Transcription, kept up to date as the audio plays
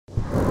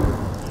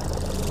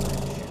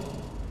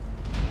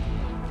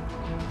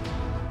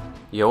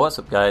Yo, what's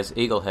up guys,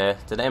 Eagle here.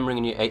 Today I'm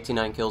bringing you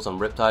 89 kills on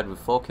Riptide with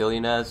 4 kill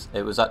naires.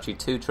 It was actually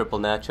 2 triple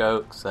naire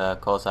chokes,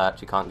 of course I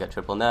actually can't get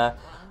triple naire.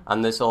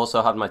 And this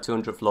also had my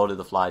 200th Lord of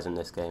the Flies in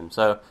this game.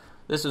 So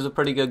this was a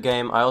pretty good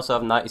game. I also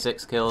have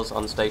 96 kills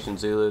on Station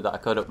Zulu that I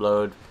could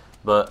upload,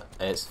 but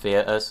it's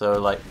theatre, so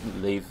like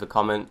leave the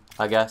comment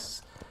I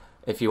guess.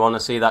 If you want to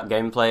see that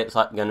gameplay, it's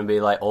like going to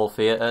be like all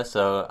theatre,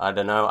 so I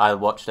don't know, I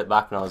watched it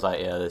back and I was like,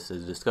 yeah, this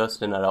is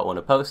disgusting, I don't want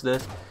to post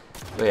this.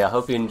 But yeah, I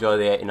hope you enjoy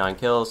the 89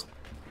 kills.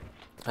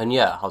 And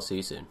yeah, I'll see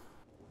you soon.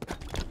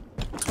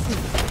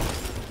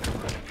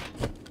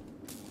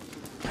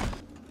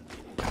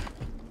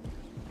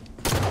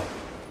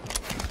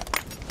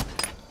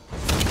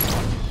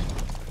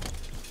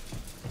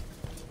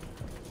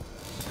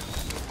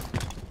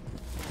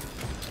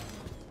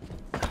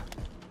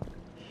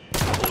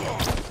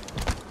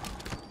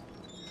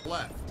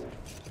 Left.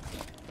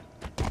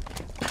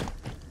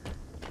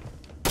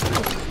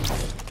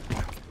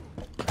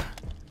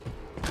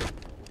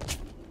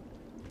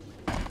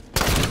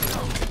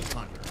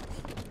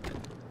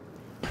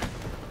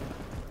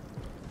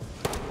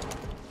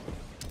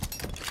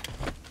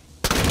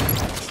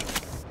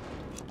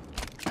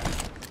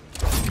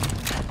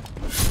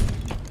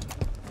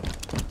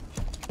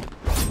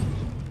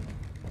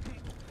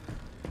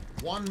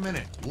 One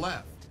minute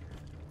left.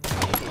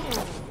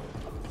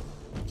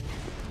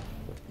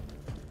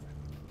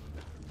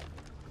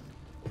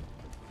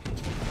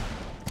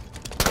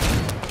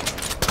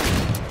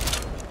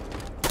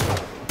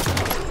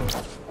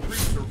 Three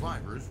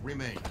survivors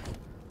remain.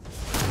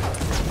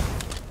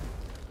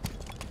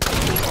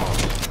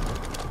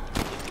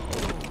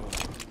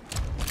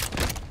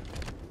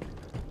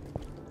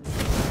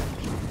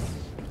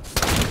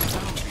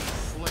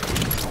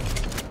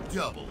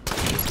 Double,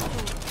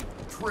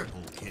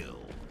 triple kill.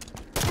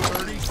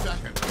 30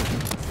 seconds.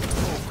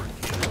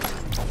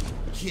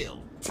 Overkill.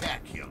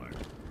 Kill-tacular.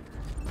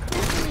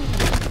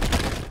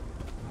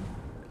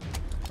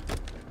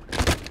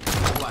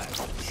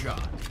 Last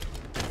shot.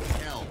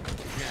 Hell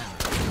down.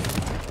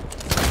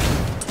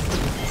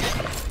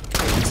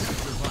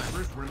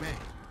 Survivors remain.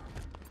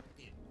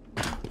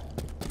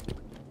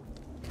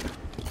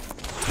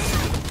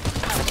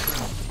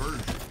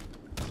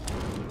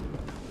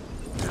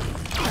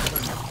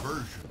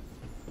 Conversion.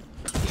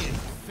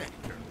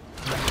 Infector.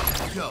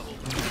 Double.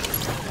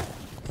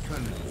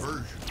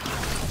 Conversion.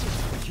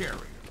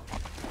 Carrier.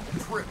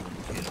 Triple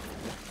kill.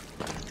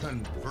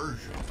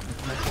 Conversion.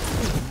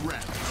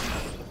 Rapid.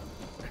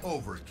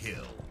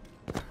 Overkill.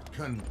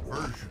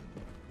 Conversion.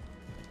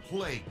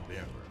 Plague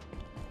bearer.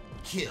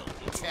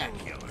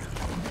 Kill-tacular.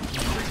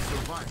 3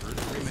 survivors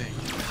remain.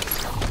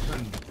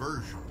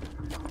 Conversion.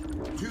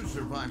 2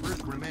 survivors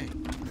remain.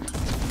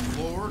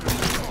 Lord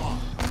of Law.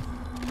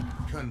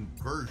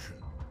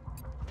 Conversion.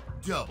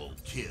 Double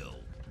kill.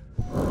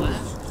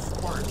 Last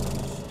Spartan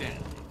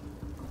standing.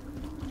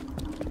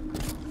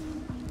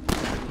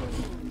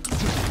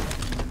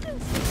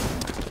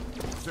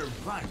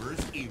 Survivors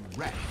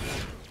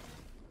eradicated.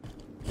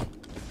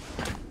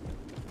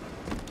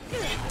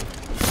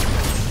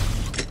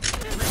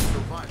 Three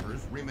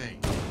survivors remain.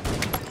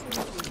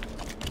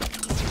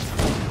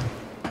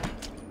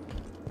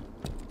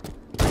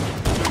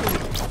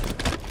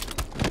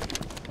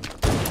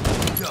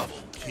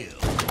 Double kill.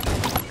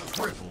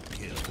 Triple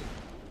kill.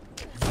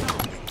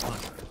 Zombie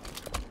hunter.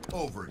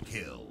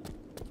 Overkill.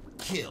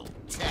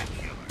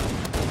 Kill-tacular.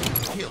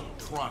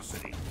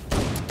 Kill-trocity.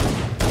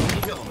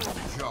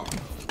 Kill-Manjaro.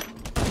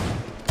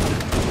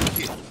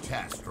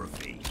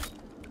 Kill-tastrophe.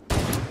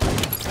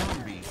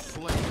 Zombie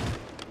slayer.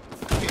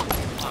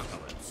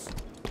 Kill-apocalypse.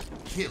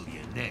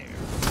 Kill-naire.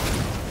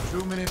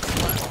 2 minutes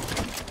left.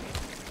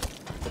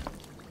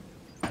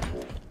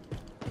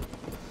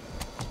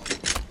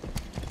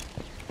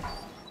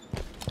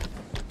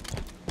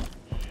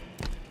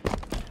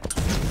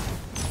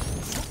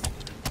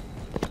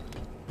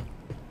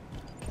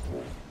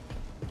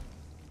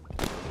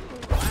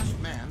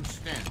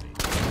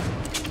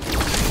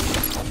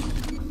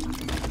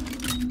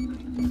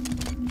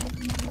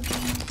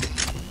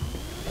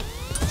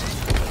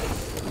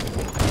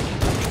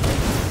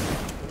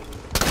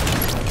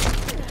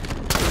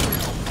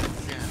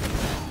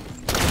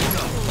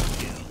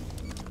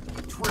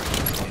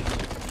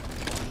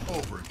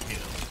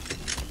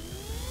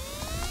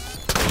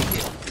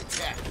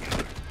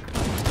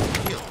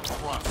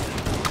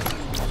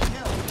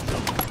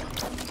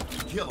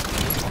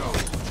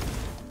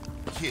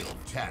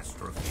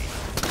 Kill-tastrophe.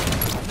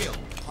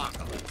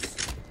 Kill-apocalypse.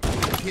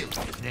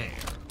 Kill-naire.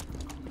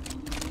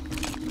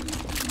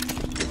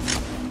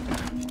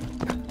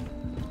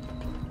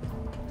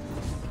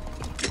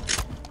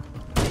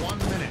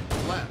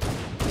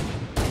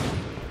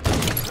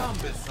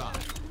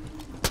 Zombicide.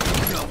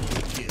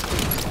 Double kill.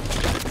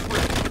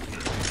 Triple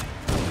kill.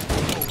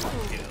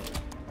 Overkill.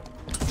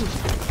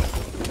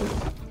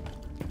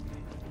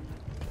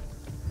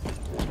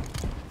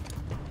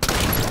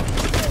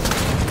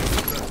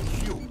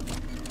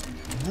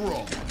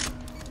 Brawl.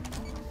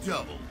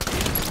 Double.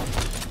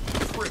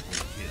 Triple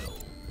kill.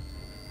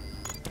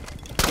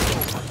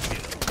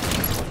 Overkill.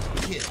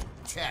 Kill.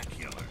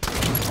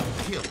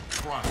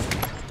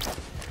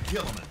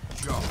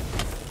 Kilimanjaro.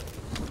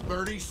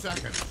 30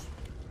 seconds.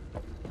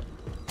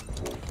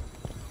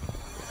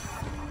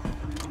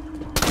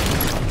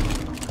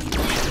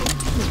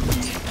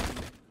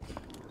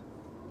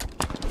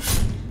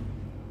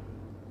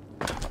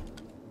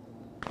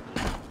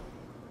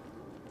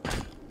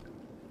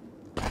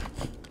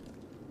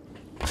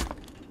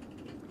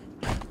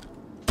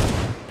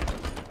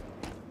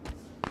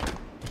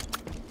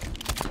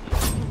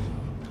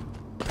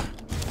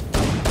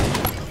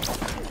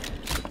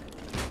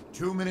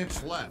 Two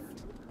minutes left.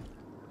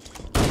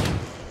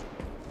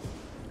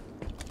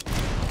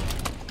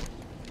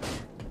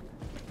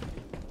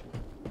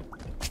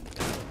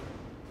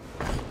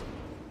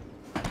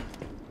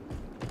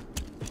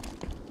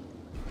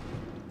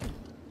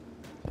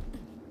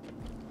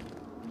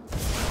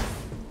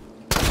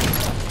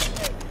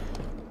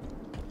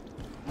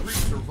 Three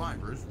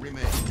survivors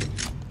remain.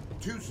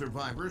 Two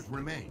survivors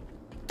remain.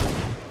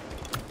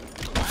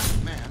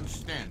 Last man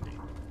standing.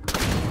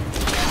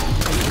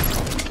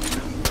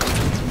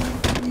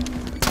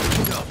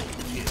 Double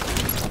kill.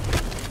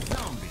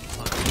 Zombie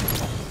hunt.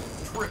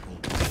 Triple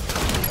kill.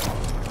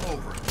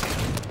 Overkill.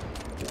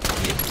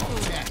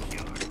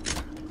 Spectacular.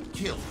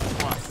 Kill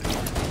atrocity.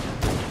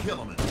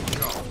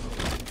 Kilimanjaro.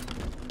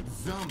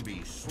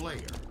 Zombie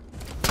slayer.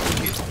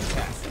 Kill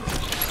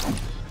catastrophe.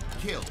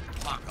 Kill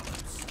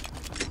apocalypse.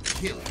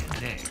 Kill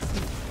naire.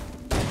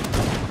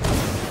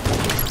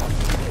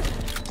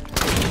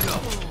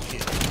 Double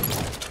kill.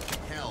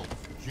 Hell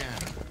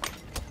janitor.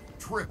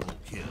 Triple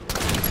kill.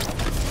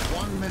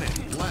 1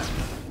 minute left.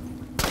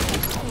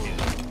 Overkill.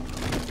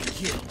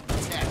 Kill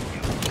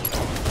spectacular.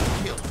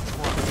 Kill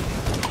atrocity.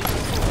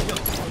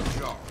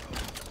 Kilimanjaro.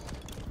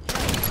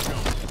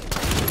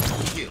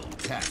 Kill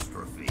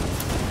catastrophe.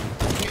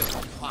 Kill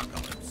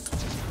apocalypse.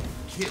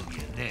 Kill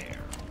naire.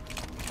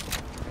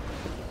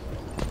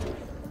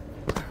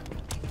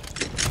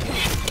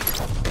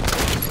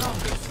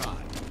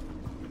 Zombicide.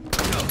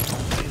 Double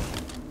kill.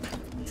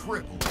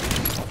 Triple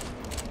kill.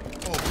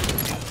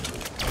 Overkill.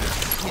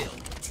 Kill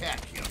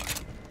spectacular.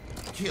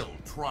 Kill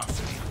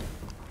atrocity.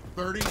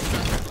 30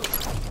 seconds.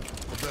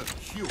 The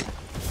cure.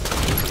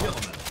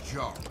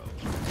 Kilimanjaro.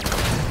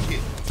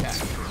 Kill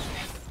catastrophe.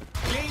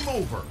 Game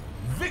over.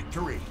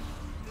 Victory.